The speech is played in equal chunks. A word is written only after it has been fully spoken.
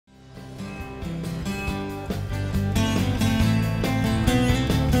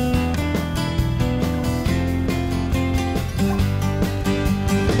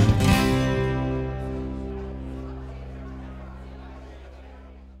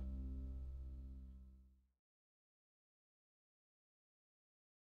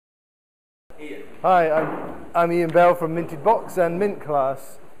Hi, I'm Ian Bell from Minted Box and Mint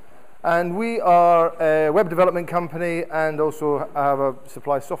Class, and we are a web development company and also have a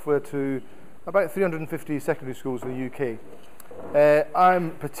supply software to about 350 secondary schools in the UK.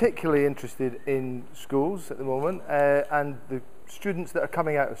 I'm particularly interested in schools at the moment and the students that are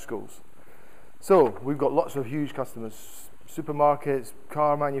coming out of schools. So we've got lots of huge customers, supermarkets,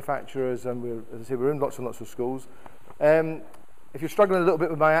 car manufacturers, and we're in lots and lots of schools. If you're struggling a little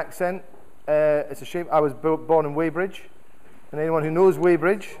bit with my accent, it's a shame. I was born in Weybridge, and anyone who knows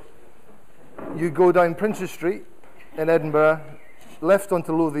Weybridge, you go down Princes Street in Edinburgh, left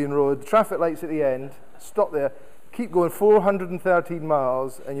onto Lothian Road, traffic lights at the end, stop there, keep going 413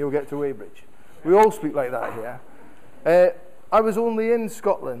 miles and you'll get to Weybridge. We all speak like that here. I was only in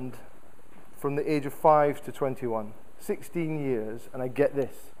Scotland from the age of 5 to 21, 16 years, and I get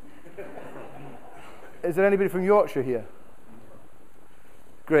this. Is there anybody from Yorkshire here?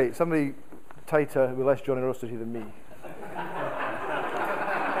 Great, somebody tighter with less generosity than me.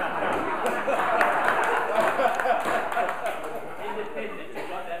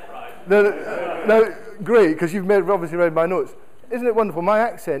 No, great, because you've obviously read my notes. Isn't it wonderful? My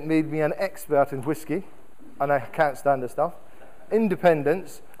accent made me an expert in whiskey, and I can't stand the stuff.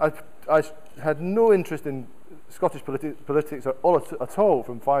 Independence, I had no interest in Scottish politics at all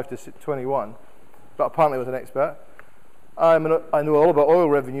from 5 to 21, but apparently I was an expert. I know all about oil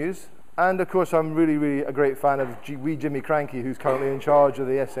revenues, and of course I'm really a great fan of wee Jimmy Cranky, who's currently in charge of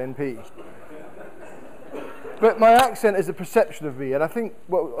the SNP. But my accent is a perception of me, and I think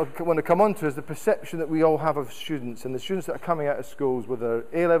what I want to come on to is the perception that we all have of students, and the students that are coming out of schools with their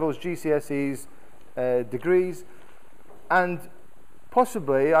A-levels, GCSEs, degrees, and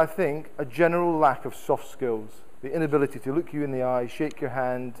possibly, I think, a general lack of soft skills. The inability to look you in the eye, shake your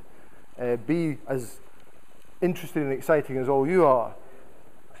hand, be as interesting and exciting as all you are.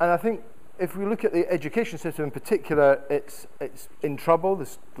 And I think if we look at the education system in particular, it's in trouble.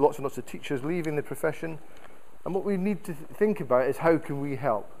 There's lots and lots of teachers leaving the profession. And what we need to think about is how can we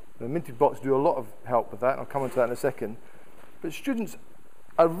help? The Minted Box do a lot of help with that, and I'll come on to that in a second. But students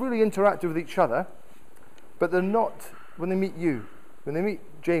are really interactive with each other, but they're not when they meet you. When they meet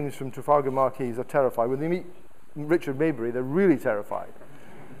James from Trafalgar Marquis, they're terrified. When they meet Richard Maybury, they're really terrified.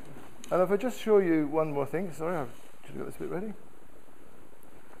 And if I just show you one more thing, sorry, I've just got this bit ready.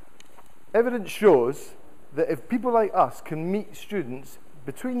 Evidence shows that if people like us can meet students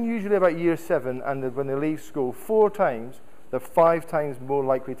between usually about year 7 and when they leave school 4 times, they're 5 times more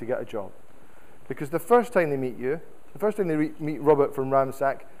likely to get a job. Because the first time they meet you, the first time they meet Robert from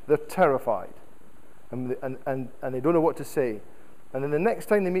Ramsack, they're terrified. And they don't know what to say. And then the next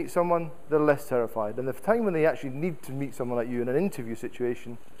time they meet someone, they're less terrified. And the time when they actually need to meet someone like you in an interview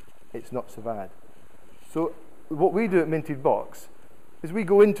situation, it's not so bad. So what we do at Minted Box is we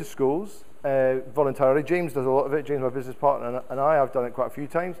go into schools voluntarily. James does a lot of it. James, my business partner, and I have done it quite a few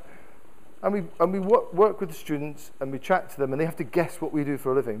times. And we work with the students and we chat to them, and they have to guess what we do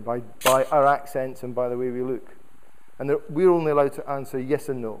for a living by our accents and by the way we look. And we're only allowed to answer yes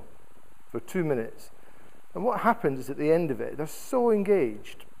and no for 2 minutes. And what happens is at the end of it, they're so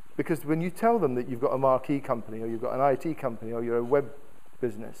engaged, because when you tell them that you've got a marquee company or you've got an IT company or you're a web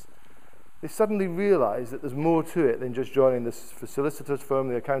business, they suddenly realise that there's more to it than just joining this solicitor's firm,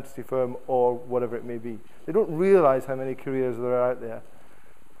 the accountancy firm, or whatever it may be. They don't realise how many careers there are out there.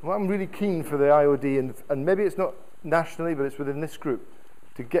 Well, I'm really keen for the IoD, and maybe it's not nationally, but it's within this group,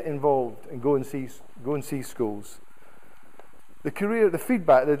 to get involved and go and see schools. The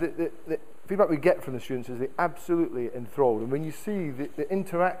feedback, the feedback we get from the students is they're absolutely enthralled. And when you see the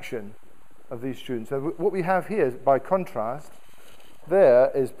interaction of these students, what we have here is, by contrast, there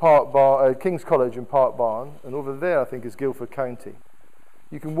is King's College and Park Barn, and over there I think is Guildford County.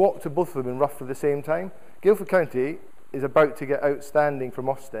 You can walk to both of them in roughly the same time. Guildford County is about to get outstanding from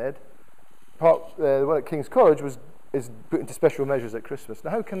Ofsted. The one at King's College is put into special measures at Christmas.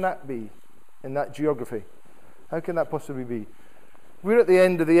 Now how can that be in that geography? How can that possibly be? We're at the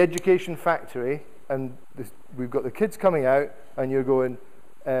end of the education factory, and we've got the kids coming out, and you're going,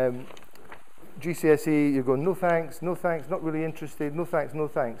 GCSE, you're going, no thanks, not really interested, no thanks, no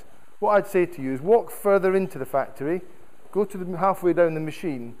thanks. What I'd say to you is walk further into the factory, go to halfway down the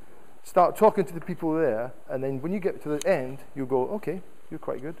machine, start talking to the people there, and then when you get to the end, you'll go, okay, you're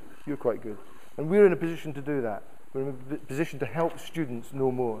quite good. And we're in a position to do that. We're in a position to help students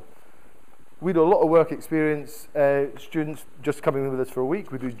know more. We do a lot of work experience, students just coming with us for a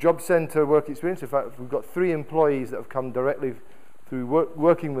week. We do job centre work experience. In fact, we've got 3 employees that have come directly through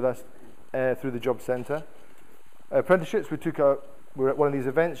working with us through the job centre. Apprenticeships, we're at one of these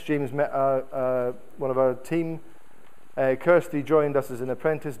events. James met one of our team Kirsty joined us as an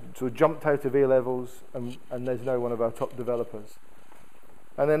apprentice, so jumped out of A-levels and is now one of our top developers.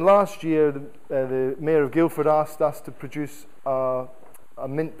 And then last year, the Mayor of Guildford asked us to produce a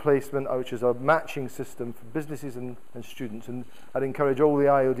Mint placement, which is a matching system for businesses and students. And I'd encourage all the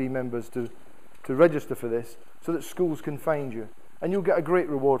IoD members to register for this so that schools can find you. And you'll get a great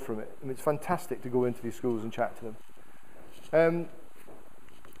reward from it. I mean, it's fantastic to go into these schools and chat to them.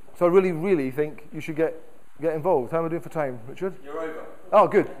 So I really, really think you should get involved. How am I doing for time, Richard? You're over. Oh,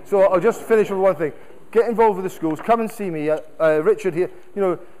 good. So I'll just finish with one thing. Get involved with the schools. Come and see me. Richard here, you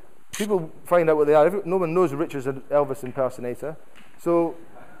know, people find out what they are. No one knows Richard's an Elvis impersonator. So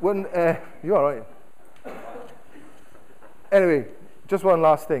when, you're all right. Anyway, just one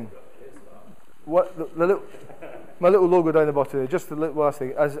last thing. What my little logo down the bottom there, just the last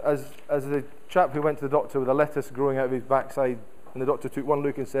thing. As the chap who went to the doctor with a lettuce growing out of his backside, and the doctor took one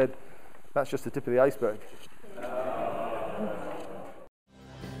look and said, "That's just the tip of the iceberg."